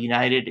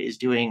 United is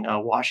doing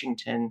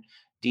Washington,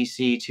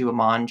 D.C. to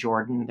Amman,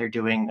 Jordan. They're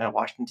doing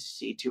Washington,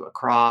 D.C. to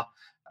Accra.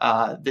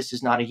 This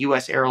is not a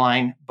U.S.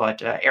 airline,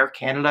 but Air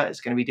Canada is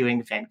going to be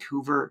doing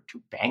Vancouver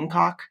to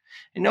Bangkok.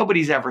 And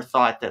nobody's ever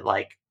thought that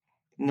like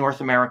North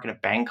America to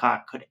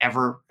Bangkok could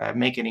ever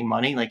make any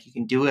money. Like you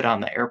can do it on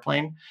the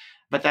airplane.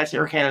 But that's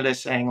Air Canada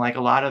saying like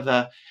a lot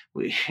of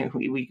we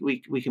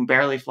can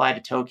barely fly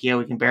to Tokyo.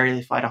 We can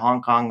barely fly to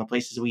Hong Kong, the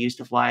places we used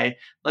to fly.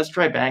 Let's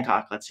try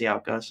Bangkok. Let's see how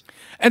it goes.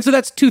 And so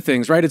that's two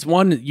things, right? It's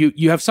one,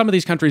 you have some of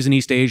these countries in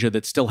East Asia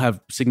that still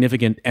have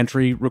significant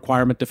entry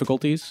requirement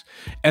difficulties.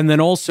 And then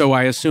also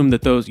I assume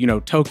that those,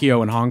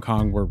 Tokyo and Hong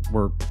Kong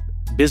were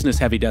business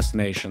heavy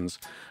destinations.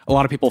 A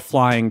lot of people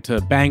flying to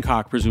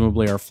Bangkok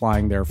presumably are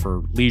flying there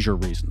for leisure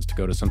reasons to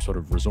go to some sort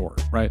of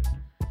resort, right?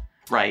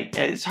 Right.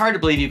 It's hard to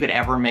believe you could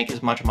ever make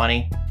as much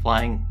money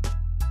flying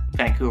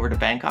Vancouver to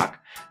Bangkok,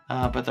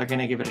 but they're going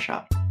to give it a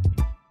shot.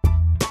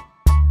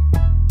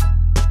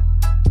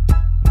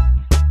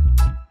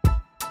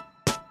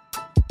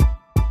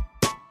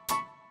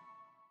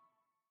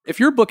 If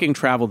you're booking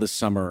travel this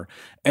summer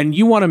and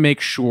you want to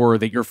make sure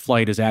that your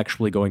flight is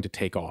actually going to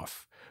take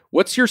off,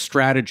 what's your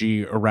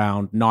strategy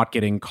around not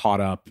getting caught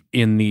up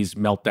in these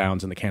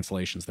meltdowns and the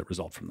cancellations that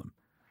result from them?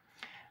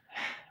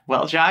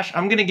 Well, Josh,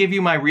 I'm going to give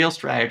you my real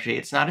strategy.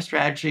 It's not a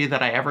strategy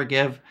that I ever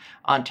give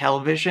on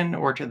television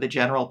or to the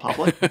general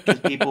public because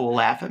people will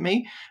laugh at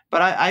me.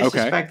 But I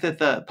suspect that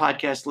the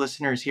podcast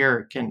listeners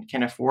here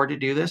can afford to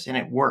do this, and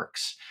it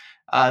works.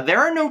 There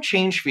are no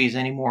change fees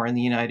anymore in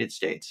the United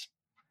States.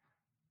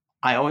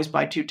 I always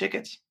buy 2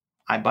 tickets.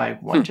 I buy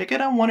one ticket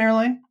on one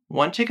airline,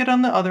 one ticket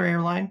on the other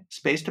airline,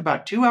 spaced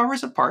about 2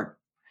 hours apart.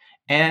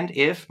 And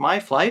if my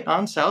flight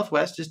on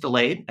Southwest is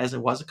delayed, as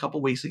it was a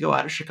couple weeks ago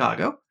out of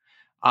Chicago,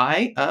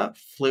 I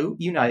flew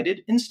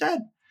United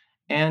instead.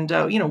 And,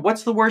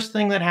 what's the worst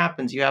thing that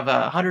happens? You have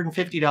a $150,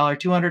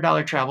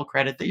 $200 travel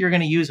credit that you're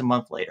going to use a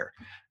month later.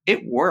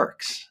 It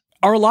works.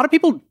 Are a lot of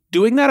people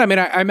doing that? I mean,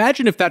 I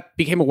imagine if that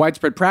became a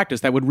widespread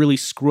practice, that would really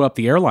screw up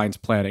the airlines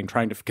planning,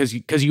 because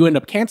you end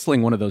up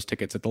canceling one of those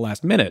tickets at the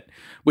last minute,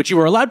 which you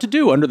are allowed to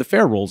do under the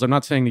fare rules. I'm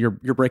not saying that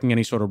you're breaking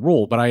any sort of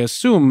rule, but I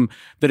assume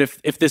that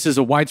if this is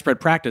a widespread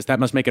practice, that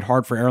must make it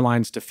hard for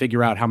airlines to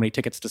figure out how many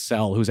tickets to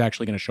sell, who's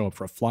actually going to show up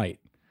for a flight.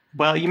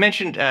 Well, you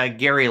mentioned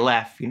Gary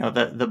Leff,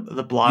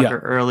 the blogger Yeah.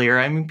 earlier.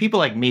 I mean, people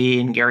like me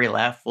and Gary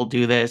Leff will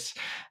do this.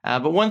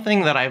 But one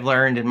thing that I've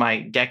learned in my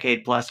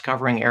decade plus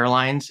covering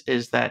airlines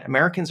is that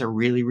Americans are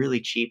really, really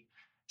cheap.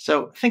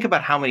 So think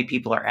about how many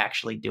people are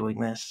actually doing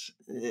this.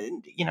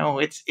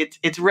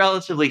 It's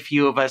relatively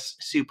few of us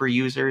super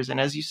users.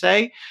 And as you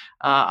say,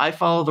 I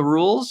follow the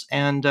rules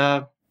and.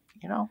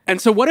 And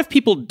so what if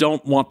people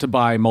don't want to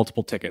buy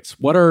multiple tickets?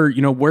 Where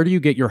do you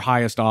get your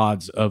highest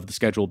odds of the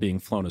schedule being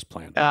flown as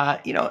planned?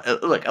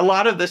 Look, a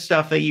lot of the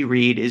stuff that you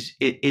read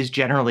is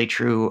generally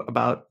true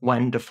about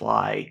when to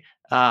fly.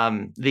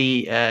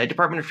 The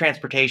Department of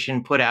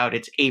Transportation put out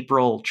its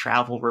April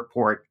travel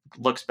report,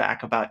 looks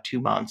back about 2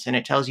 months, and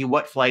it tells you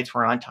what flights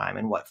were on time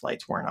and what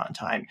flights weren't on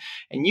time.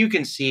 And you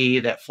can see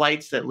that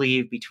flights that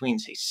leave between,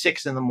 say,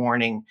 6 in the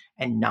morning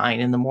and 9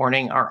 in the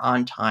morning are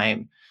on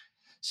time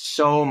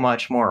so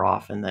much more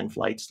often than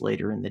flights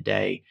later in the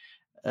day.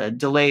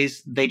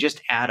 Delays, they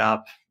just add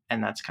up,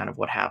 and that's kind of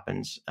what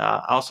happens.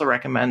 I also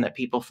recommend that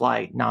people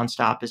fly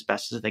nonstop as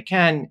best as they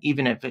can,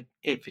 even if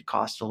it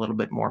costs a little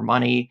bit more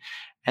money.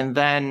 And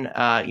then,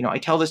 I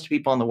tell this to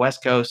people on the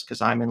West Coast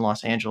because I'm in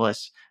Los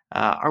Angeles.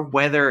 Our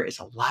weather is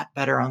a lot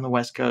better on the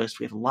West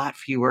Coast. We have a lot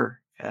fewer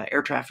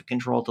air traffic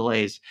control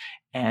delays.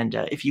 And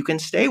if you can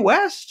stay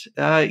west,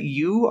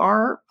 you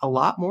are a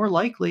lot more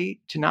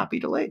likely to not be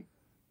delayed.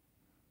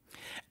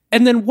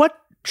 And then what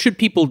should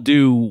people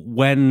do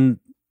when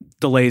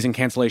delays and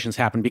cancellations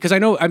happen? Because I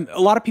know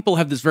a lot of people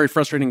have this very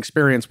frustrating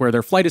experience where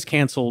their flight is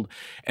canceled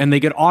and they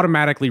get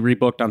automatically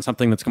rebooked on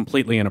something that's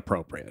completely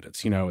inappropriate.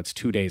 It's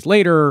 2 days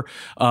later,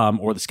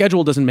 or the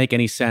schedule doesn't make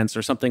any sense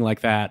or something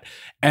like that.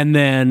 And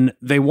then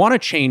they want to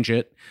change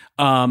it,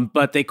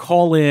 but they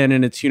call in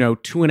and it's,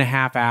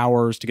 2.5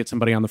 hours to get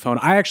somebody on the phone.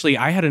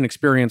 I had an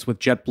experience with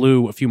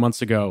JetBlue a few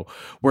months ago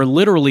where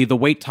literally the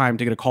wait time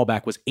to get a call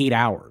back was 8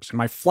 hours and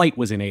my flight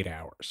was in 8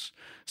 hours.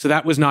 So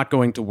that was not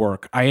going to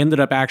work. I ended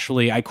up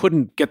I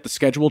couldn't get the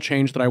schedule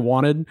change that I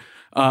wanted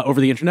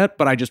over the internet,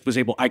 but I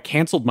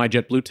canceled my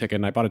JetBlue ticket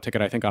and I bought a ticket,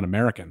 I think, on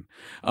American.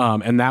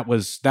 And that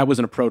was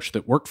an approach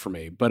that worked for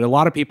me. But a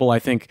lot of people, I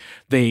think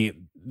the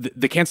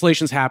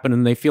cancellations happen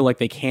and they feel like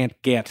they can't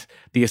get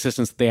the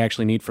assistance that they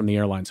actually need from the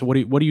airline. So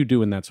what do you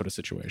do in that sort of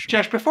situation?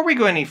 Josh, before we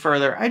go any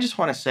further, I just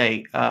want to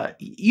say, that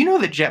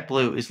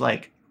JetBlue is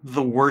like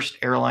the worst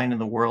airline in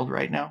the world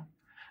right now.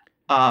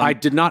 I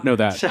did not know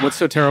that. What's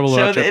so terrible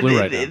about JetBlue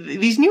right now?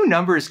 These new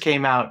numbers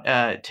came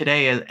out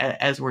today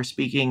as we're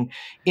speaking.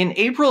 In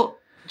April,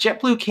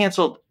 JetBlue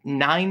canceled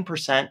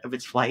 9% of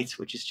its flights,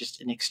 which is just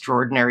an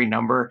extraordinary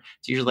number.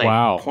 It's usually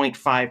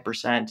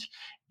 0.5%.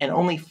 And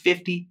only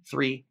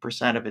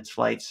 53% of its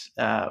flights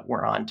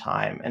were on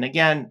time. And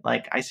again,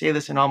 like I say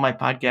this in all my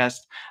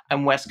podcasts,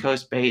 I'm West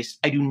Coast based.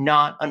 I do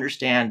not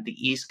understand the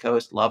East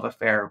Coast love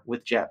affair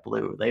with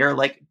JetBlue. They are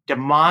like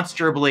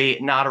demonstrably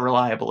not a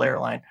reliable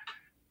airline.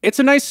 It's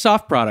a nice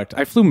soft product.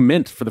 I flew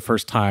Mint for the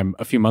first time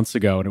a few months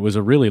ago, and it was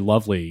a really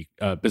lovely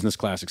business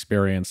class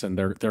experience. And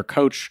their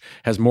coach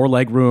has more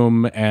leg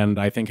room, and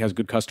I think has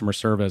good customer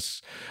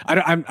service.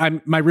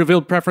 My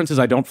revealed preference is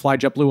I don't fly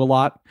JetBlue a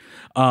lot,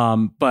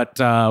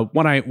 but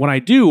when I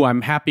do,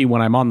 I'm happy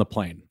when I'm on the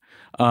plane.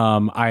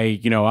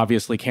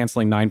 Obviously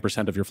canceling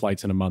 9% of your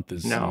flights in a month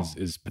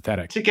is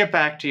pathetic. To get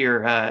back to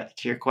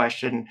your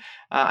question,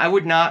 I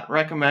would not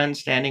recommend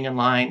standing in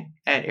line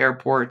at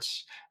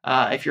airports.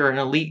 If you're an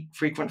elite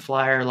frequent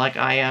flyer like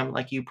I am,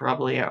 like you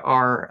probably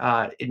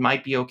are, it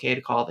might be okay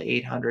to call the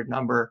 800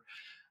 number.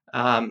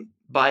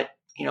 But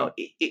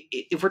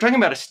if we're talking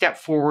about a step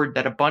forward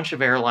that a bunch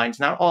of airlines,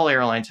 not all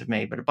airlines have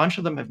made, but a bunch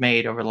of them have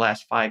made over the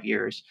last 5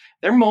 years,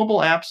 their mobile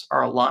apps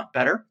are a lot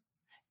better.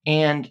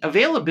 And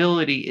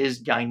availability is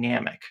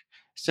dynamic.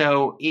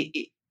 So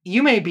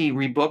you may be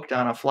rebooked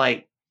on a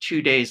flight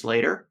 2 days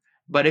later,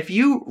 but if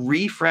you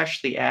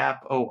refresh the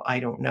app,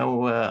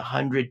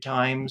 100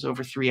 times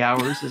over 3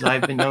 hours, as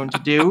I've been known to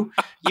do,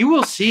 you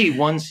will see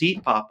one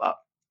seat pop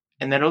up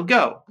and then it'll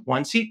go.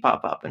 One seat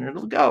pop up and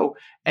it'll go.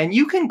 And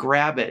you can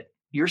grab it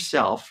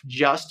yourself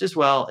just as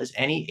well as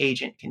any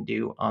agent can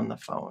do on the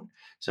phone.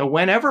 So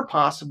whenever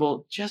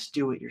possible, just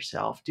do it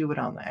yourself. Do it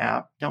on the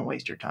app. Don't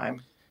waste your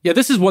time. Yeah,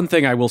 this is one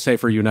thing I will say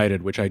for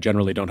United, which I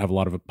generally don't have a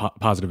lot of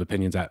positive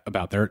opinions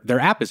about. Their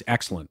app is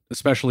excellent,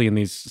 especially in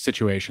these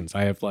situations.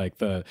 I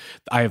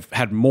have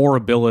had more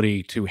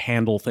ability to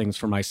handle things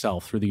for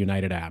myself through the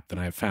United app than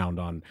I have found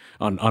on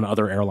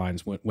other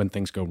airlines when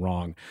things go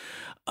wrong.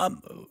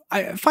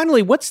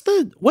 Finally, what's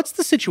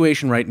the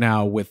situation right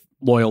now with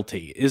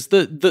loyalty? Is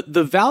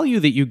the value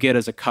that you get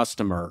as a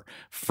customer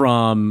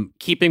from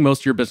keeping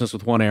most of your business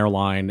with one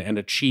airline and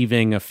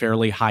achieving a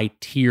fairly high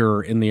tier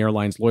in the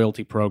airline's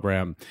loyalty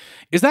program,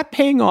 is that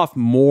paying off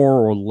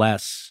more or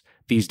less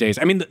these days?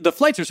 I mean, the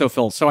flights are so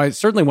filled. So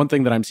certainly one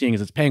thing that I'm seeing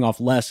is it's paying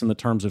off less in the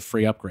terms of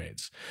free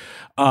upgrades.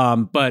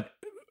 But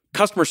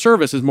customer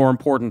service is more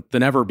important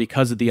than ever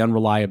because of the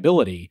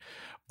unreliability.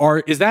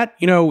 is that,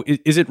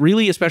 is it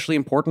really especially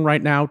important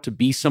right now to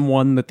be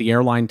someone that the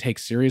airline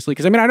takes seriously?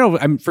 Because I mean, I know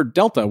I'm for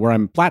Delta, where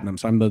I'm platinum,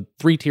 so I'm the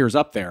 3 tiers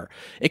up there.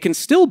 It can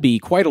still be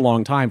quite a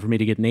long time for me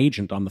to get an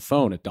agent on the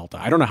phone at Delta.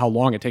 I don't know how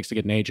long it takes to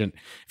get an agent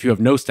if you have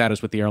no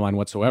status with the airline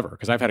whatsoever,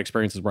 because I've had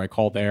experiences where I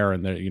call there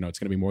and it's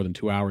going to be more than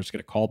 2 hours to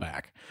get a call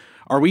back.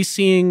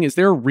 Is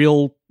there a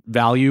real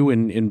value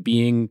in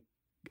being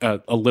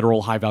a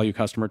literal high value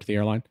customer to the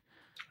airline?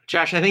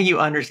 Josh, I think you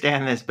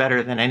understand this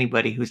better than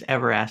anybody who's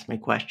ever asked me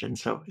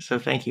questions. So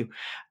thank you.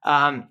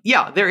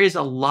 Yeah, there is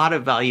a lot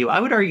of value. I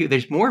would argue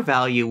there's more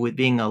value with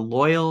being a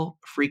loyal,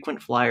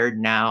 frequent flyer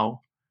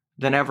now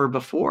than ever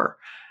before.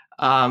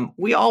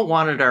 We all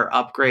wanted our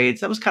upgrades.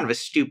 That was kind of a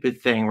stupid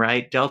thing,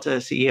 right? Delta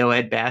CEO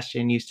Ed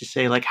Bastian used to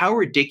say, like, how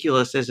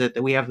ridiculous is it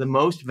that we have the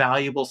most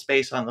valuable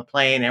space on the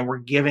plane and we're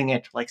giving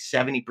it to like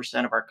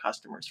 70% of our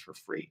customers for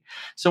free?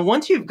 So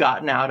once you've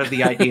gotten out of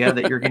the idea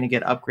that you're going to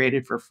get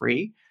upgraded for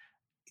free,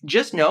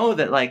 just know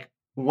that, like,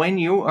 when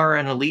you are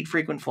an elite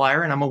frequent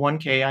flyer, and I'm a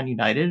 1K on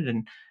United,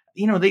 and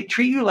they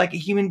treat you like a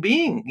human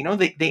being.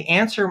 They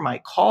answer my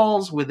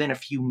calls within a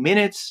few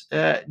minutes,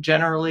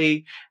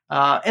 generally.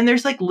 And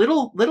there's like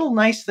little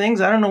nice things.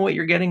 I don't know what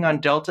you're getting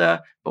on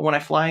Delta, but when I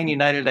fly in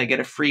United, I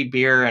get a free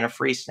beer and a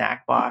free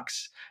snack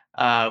box,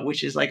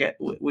 which is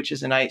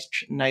a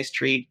nice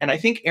treat. And I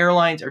think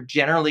airlines are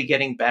generally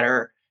getting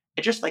better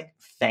at just like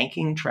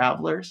thanking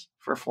travelers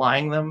for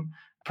flying them.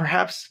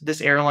 Perhaps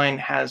this airline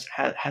has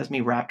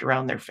me wrapped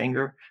around their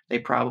finger. They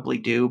probably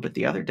do. But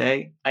the other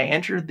day, I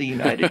entered the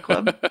United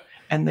Club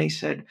and they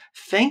said,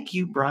 "Thank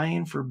you,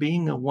 Brian, for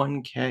being a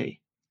 1K."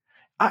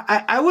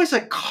 I was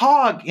a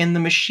cog in the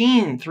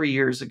machine 3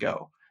 years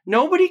ago.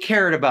 Nobody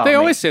cared about me. They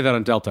always say that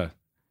on Delta.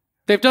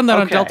 They've done that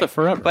on Delta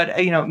forever. But,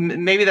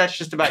 maybe that's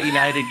just about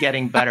United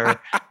getting better.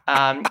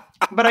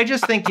 But I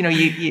just think,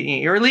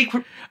 you're elite.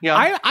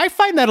 I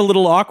find that a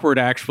little awkward,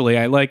 actually.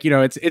 I like,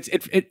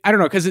 I don't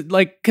know,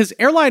 because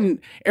airline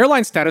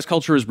status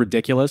culture is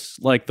ridiculous.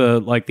 Like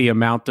the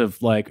amount of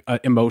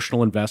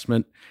emotional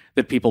investment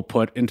that people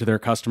put into their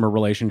customer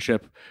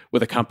relationship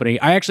with a company.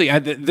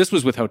 This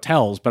was with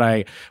hotels,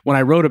 but when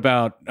I wrote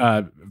about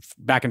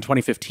back in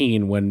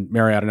 2015 when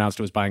Marriott announced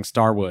it was buying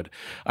Starwood,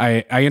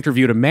 I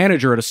interviewed a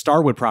manager at a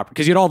Starwood property,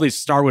 because you had all these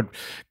Starwood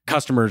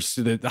customers,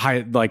 the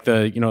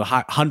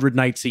 100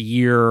 nights a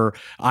year.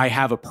 I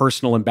have a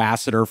personal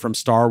ambassador from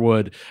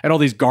Starwood, and all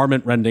these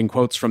garment rending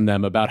quotes from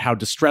them about how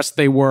distressed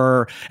they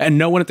were, and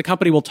no one at the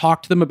company will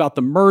talk to them about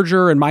the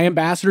merger. And my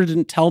ambassador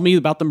didn't tell me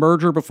about the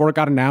merger before it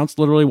got announced.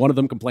 Literally, one of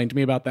them complained to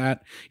me about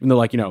that, even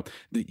though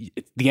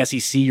the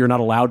SEC, you're not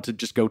allowed to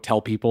just go tell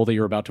people that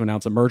you're about to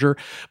announce a merger.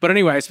 But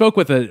anyway, I spoke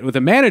with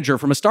a manager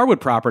from a Starwood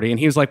property, and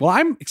he was like, "Well,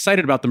 I'm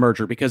excited about the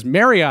merger because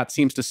Marriott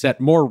seems to set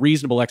more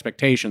reasonable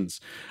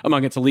expectations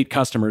among its elite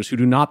customers who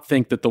do not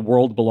think that the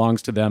world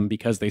belongs to them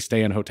because they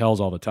stay in hotels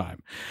all the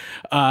time."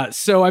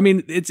 So, I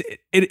mean,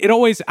 it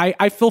always,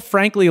 I feel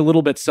frankly a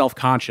little bit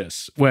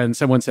self-conscious when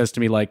someone says to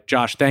me, like,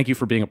 "Josh, thank you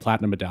for being a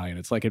platinum medallion."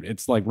 It's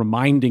like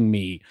reminding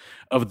me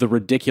of the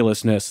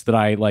ridiculousness that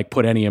I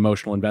put any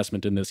emotional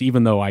investment in this,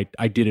 even though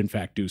I did in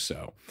fact do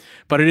so.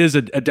 But it is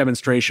a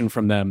demonstration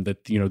from them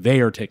that,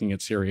 they are taking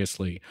it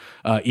seriously,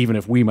 even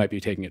if we might be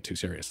taking it too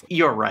seriously.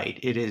 You're right.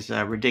 It is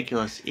a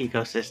ridiculous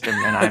ecosystem,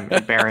 and I'm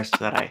embarrassed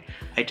that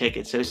I take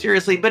it so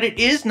seriously. But it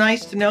is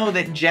nice to know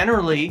that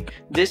generally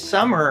this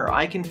summer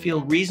I can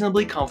feel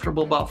reasonably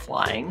comfortable about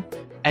flying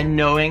and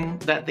knowing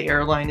that the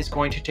airline is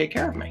going to take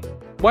care of me.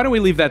 Why don't we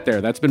leave that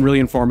there? That's been really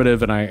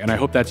informative, and I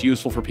hope that's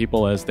useful for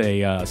people as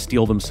they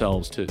steel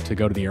themselves to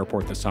go to the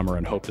airport this summer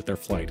and hope that their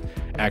flight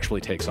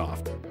actually takes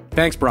off.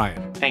 Thanks,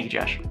 Brian. Thank you,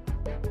 Josh.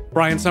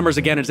 Brian Summers,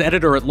 again, is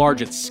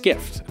editor-at-large at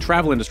Skift, a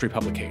travel industry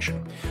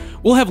publication.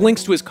 We'll have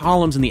links to his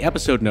columns in the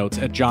episode notes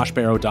at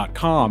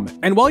joshbarro.com.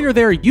 And while you're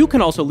there, you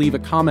can also leave a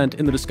comment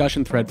in the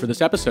discussion thread for this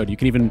episode. You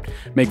can even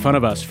make fun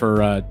of us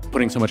for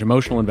putting so much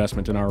emotional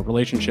investment in our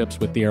relationships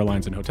with the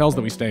airlines and hotels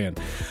that we stay in.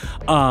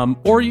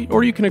 Or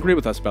you can agree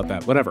with us about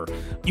that, whatever.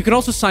 You can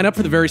also sign up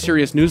for the Very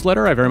Serious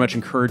newsletter. I very much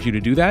encourage you to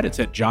do that.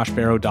 It's at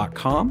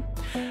joshbarro.com.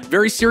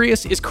 Very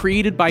Serious is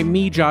created by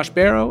me, Josh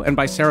Barro, and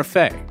by Sarah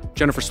Fay.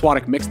 Jennifer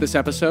Swadek mixed this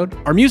episode.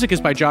 Our music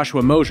is by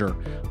Joshua Mosier.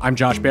 I'm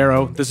Josh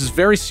Barro. This is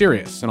Very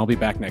Serious, and I'll be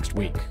back next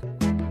week.